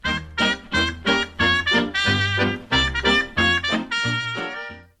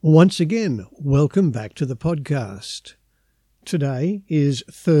Once again, welcome back to the podcast. Today is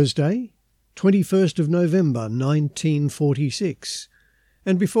Thursday, 21st of November 1946,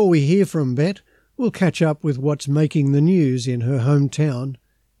 and before we hear from Bet, we'll catch up with what's making the news in her hometown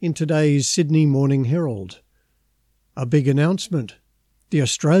in today's Sydney Morning Herald. A big announcement. The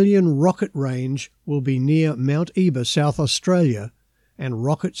Australian rocket range will be near Mount Eba, South Australia, and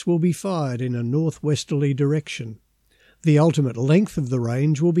rockets will be fired in a northwesterly direction. The ultimate length of the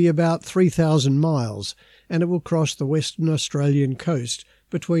range will be about 3,000 miles, and it will cross the Western Australian coast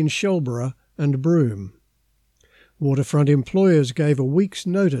between Shelburne and Broome. Waterfront employers gave a week's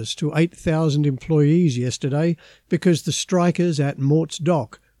notice to 8,000 employees yesterday because the strikers at Morts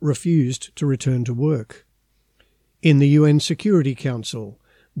Dock refused to return to work. In the UN Security Council,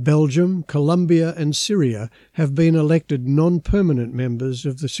 Belgium, Colombia and Syria have been elected non-permanent members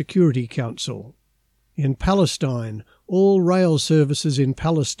of the Security Council. In Palestine, all rail services in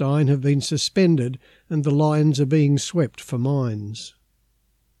Palestine have been suspended and the lines are being swept for mines.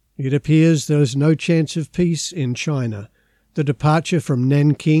 It appears there is no chance of peace in China. The departure from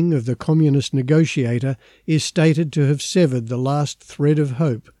Nanking of the communist negotiator is stated to have severed the last thread of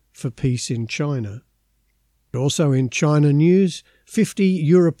hope for peace in China. Also in China news, 50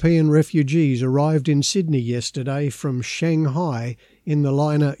 European refugees arrived in Sydney yesterday from Shanghai in the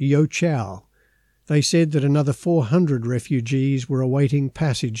liner Youqiao. They said that another 400 refugees were awaiting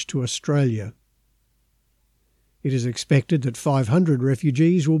passage to Australia. It is expected that 500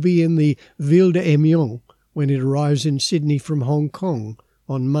 refugees will be in the Ville d'Amiens when it arrives in Sydney from Hong Kong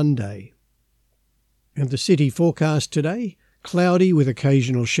on Monday. And the city forecast today, cloudy with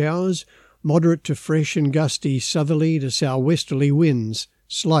occasional showers, moderate to fresh and gusty southerly to southwesterly winds,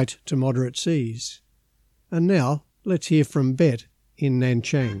 slight to moderate seas. And now, let's hear from Bet in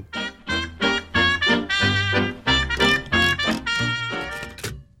Nanchang.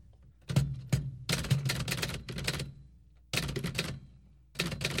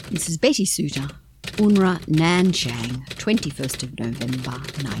 This is Betty Suter, UNRWA Nanchang, 21st of November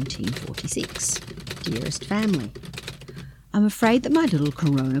 1946. Dearest family, I'm afraid that my little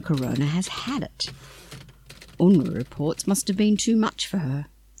Corona has had it. UNRWA reports must have been too much for her.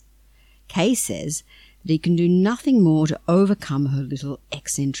 Kay says that he can do nothing more to overcome her little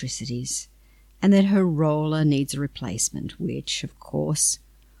eccentricities, and that her roller needs a replacement, which, of course,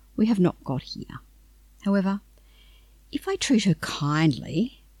 we have not got here. However, if I treat her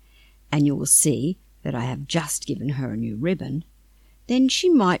kindly, and you will see that I have just given her a new ribbon, then she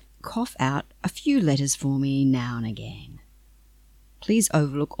might cough out a few letters for me now and again. Please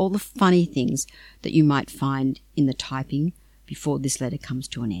overlook all the funny things that you might find in the typing before this letter comes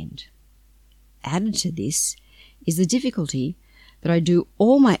to an end. Added to this is the difficulty that I do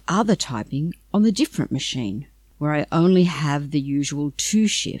all my other typing on the different machine, where I only have the usual 2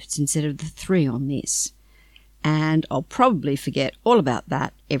 shifts instead of the 3 on this. And I'll probably forget all about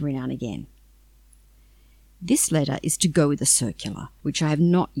that every now and again. This letter is to go with a circular, which I have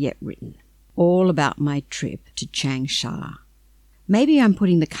not yet written, all about my trip to Changsha. Maybe I'm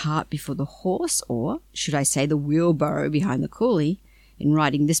putting the cart before the horse, or should I say the wheelbarrow behind the coolie, in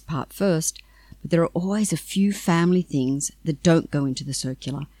writing this part first, but there are always a few family things that don't go into the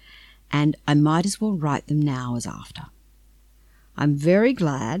circular, and I might as well write them now as after. I'm very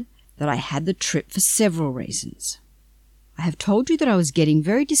glad that I had the trip for several reasons. I have told you that I was getting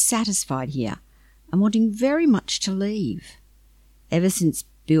very dissatisfied here and wanting very much to leave. Ever since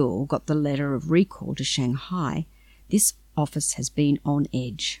Bill got the letter of recall to Shanghai, this office has been on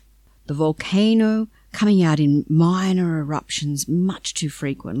edge. The volcano coming out in minor eruptions much too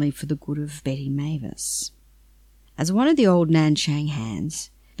frequently for the good of Betty Mavis. As one of the old Nanchang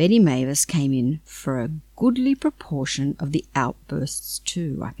hands, Betty Mavis came in for a goodly proportion of the outbursts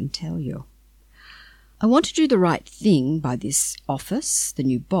too, I can tell you. I want to do the right thing by this office, the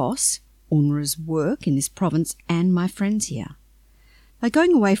new boss, UNRWA's work in this province and my friends here. By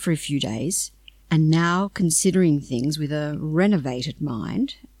going away for a few days, and now considering things with a renovated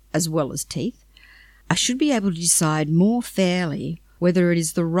mind, as well as teeth, I should be able to decide more fairly whether it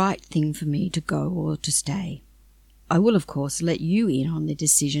is the right thing for me to go or to stay. I will, of course, let you in on the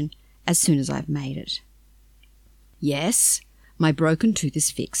decision as soon as I've made it. Yes, my broken tooth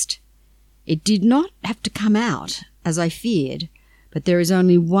is fixed. It did not have to come out, as I feared, but there is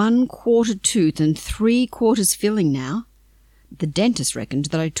only 1/4 tooth and 3/4 filling now. The dentist reckoned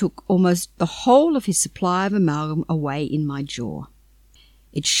that I took almost the whole of his supply of amalgam away in my jaw.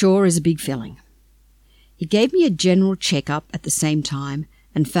 It sure is a big filling. He gave me a general check-up at the same time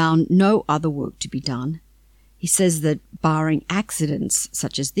and found no other work to be done. He says that, barring accidents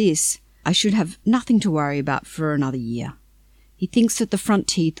such as this, I should have nothing to worry about for another year. He thinks that the front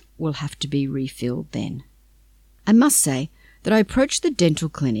teeth will have to be refilled then. I must say that I approached the dental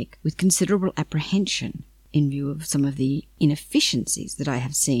clinic with considerable apprehension in view of some of the inefficiencies that I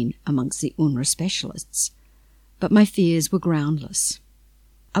have seen amongst the UNRWA specialists, but my fears were groundless.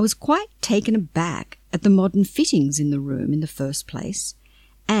 I was quite taken aback at the modern fittings in the room in the first place,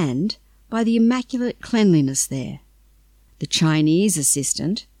 and by the immaculate cleanliness there. The Chinese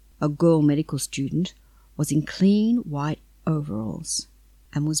assistant, a girl medical student, was in clean white overalls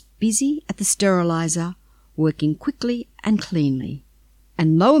and was busy at the sterilizer, working quickly and cleanly.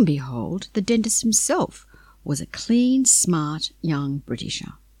 And lo and behold, the dentist himself was a clean, smart young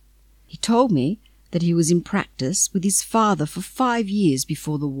Britisher. He told me that he was in practice with his father for 5 years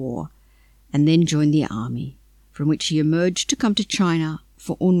before the war, and then joined the army, from which he emerged to come to China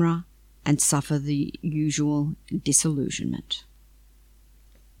for UNRWA and suffer the usual disillusionment.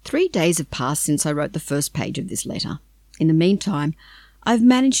 3 days have passed since I wrote the first page of this letter. In the meantime, I've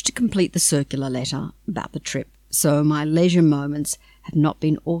managed to complete the circular letter about the trip, so my leisure moments have not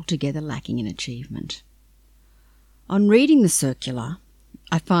been altogether lacking in achievement. On reading the circular,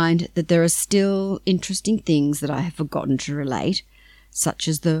 I find that there are still interesting things that I have forgotten to relate, such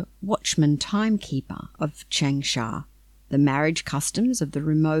as the watchman timekeeper of Changsha, the marriage customs of the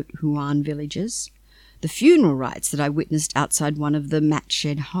remote Huan villages, the funeral rites that I witnessed outside one of the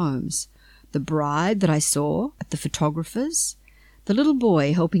mat-shed homes, the bride that I saw at the photographer's, the little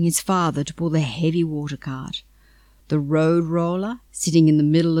boy helping his father to pull the heavy water cart, the road roller sitting in the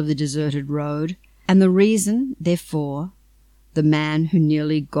middle of the deserted road, and the reason, therefore, the man who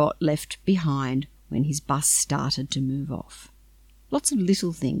nearly got left behind when his bus started to move off. Lots of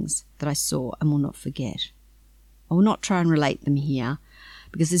little things that I saw and will not forget. I will not try and relate them here,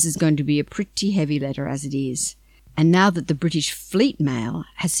 because this is going to be a pretty heavy letter as it is. And now that the British Fleet Mail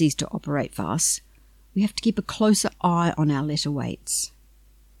has ceased to operate for us, we have to keep a closer eye on our letter weights.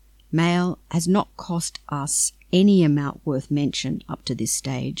 Mail has not cost us any amount worth mention up to this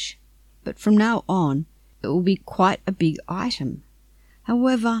stage, but from now on it will be quite a big item.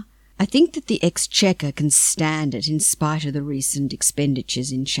 However, I think that the Exchequer can stand it in spite of the recent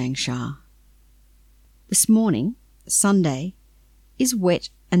expenditures in Changsha. This morning, Sunday, is wet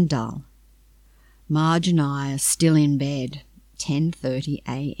and dull. Marge and I are still in bed, 10:30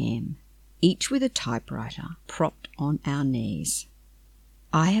 a.m., each with a typewriter propped on our knees.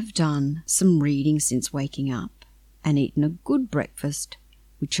 I have done some reading since waking up and eaten a good breakfast,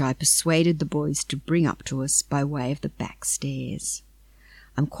 which I persuaded the boys to bring up to us by way of the back stairs.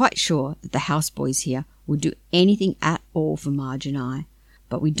 I'm quite sure that the houseboys here would do anything at all for Marge and I,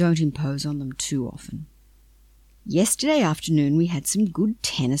 but we don't impose on them too often. Yesterday afternoon we had some good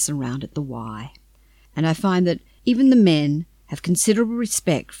tennis around at the Y, and I find that even the men have considerable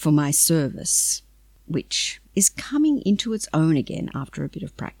respect for my service, which is coming into its own again after a bit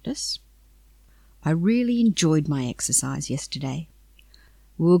of practice. I really enjoyed my exercise yesterday.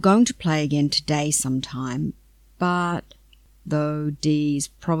 We were going to play again today sometime, but though D is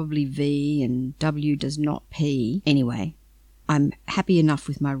probably V and W does not P, anyway, I'm happy enough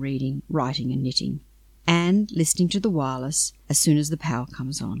with my reading, writing and knitting, and listening to the wireless as soon as the power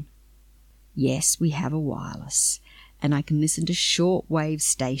comes on. Yes, we have a wireless, and I can listen to short-wave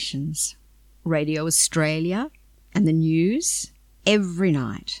stations, Radio Australia and the news, every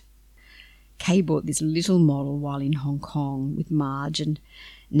night. Kay bought this little model while in Hong Kong with Marge, and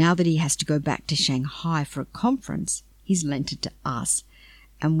now that he has to go back to Shanghai for a conference, he's lent it to us,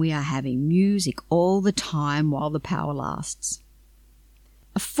 and we are having music all the time while the power lasts.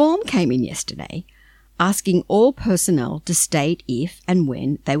 A form came in yesterday asking all personnel to state if and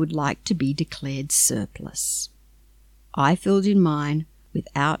when they would like to be declared surplus. I filled in mine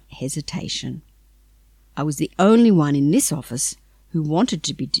without hesitation. I was the only one in this office who wanted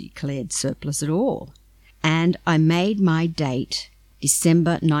to be declared surplus at all, and I made my date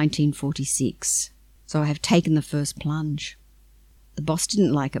December 1946, so I have taken the first plunge. The boss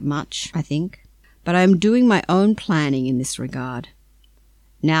didn't like it much, I think, but I am doing my own planning in this regard,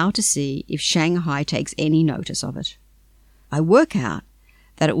 now to see if Shanghai takes any notice of it. I work out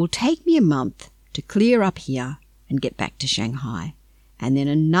that it will take me a month to clear up here and get back to Shanghai, and then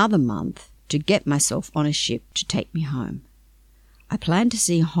another month to get myself on a ship to take me home. I plan to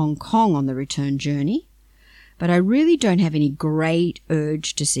see Hong Kong on the return journey, but I really don't have any great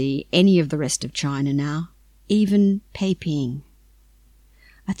urge to see any of the rest of China now, even Peiping.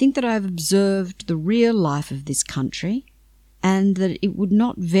 I think that I have observed the real life of this country, and that it would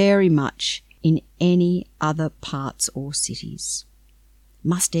not vary much in any other parts or cities.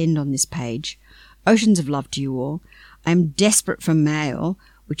 Must end on this page. Oceans of love to you all. I am desperate for mail,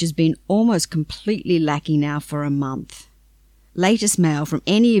 which has been almost completely lacking now for a month. Latest mail from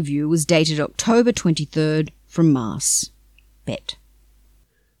any of you was dated October 23rd from Mars. Bet.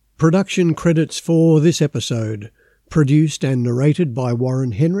 Production credits for this episode. Produced and narrated by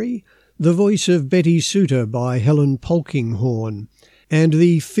Warren Henry. The voice of Betty Suter by Helen Polkinghorne. And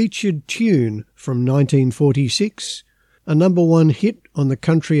the featured tune from 1946, a number one hit on the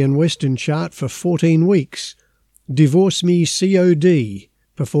country and western chart for 14 weeks, Divorce Me COD,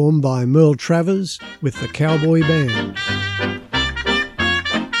 performed by Merle Travers with the Cowboy Band.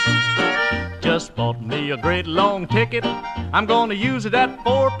 Just bought me a great long ticket. I'm gonna use it at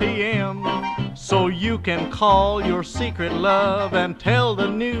 4 p.m. so you can call your secret love and tell the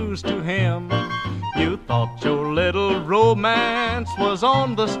news to him. You thought your little romance was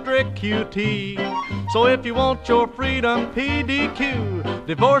on the strict QT. So if you want your freedom PDQ,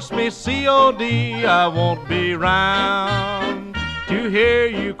 divorce me COD. I won't be round to hear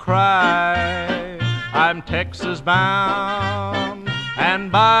you cry. I'm Texas bound, and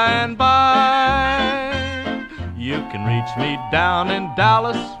by you can reach me down in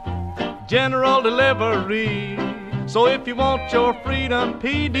Dallas, general delivery. So if you want your freedom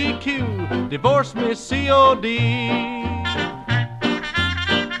PDQ, divorce me COD.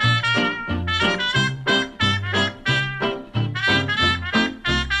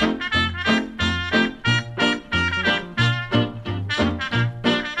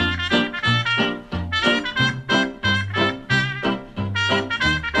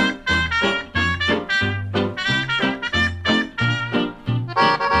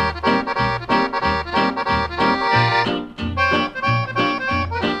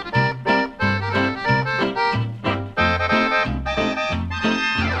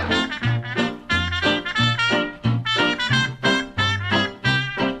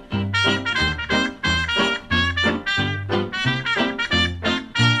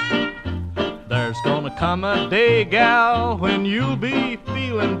 Come a day, gal, when you'll be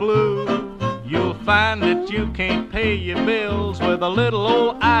feeling blue. You'll find that you can't pay your bills with a little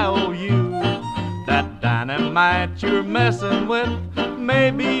old IOU. That dynamite you're messing with may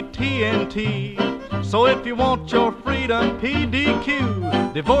be TNT. So if you want your freedom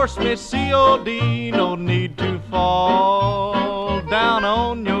PDQ, divorce me COD. No need to fall down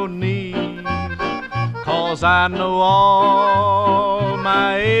on your knees, 'cause I know all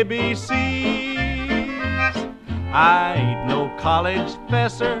my ABCs. I ain't no college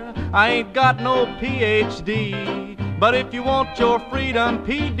professor, I ain't got no PhD. But if you want your freedom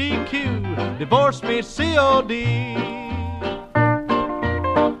PDQ, divorce me COD.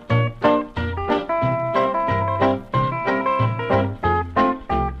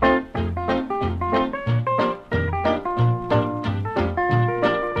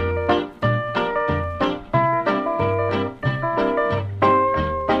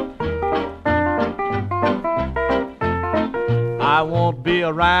 I won't be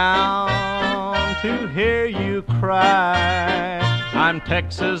around to hear you cry. I'm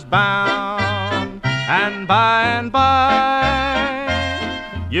Texas bound, and by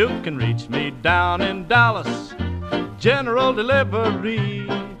you can reach me down in Dallas, general delivery.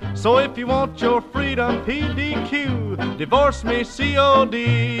 So if you want your freedom PDQ, divorce me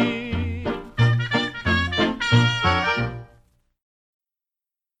COD.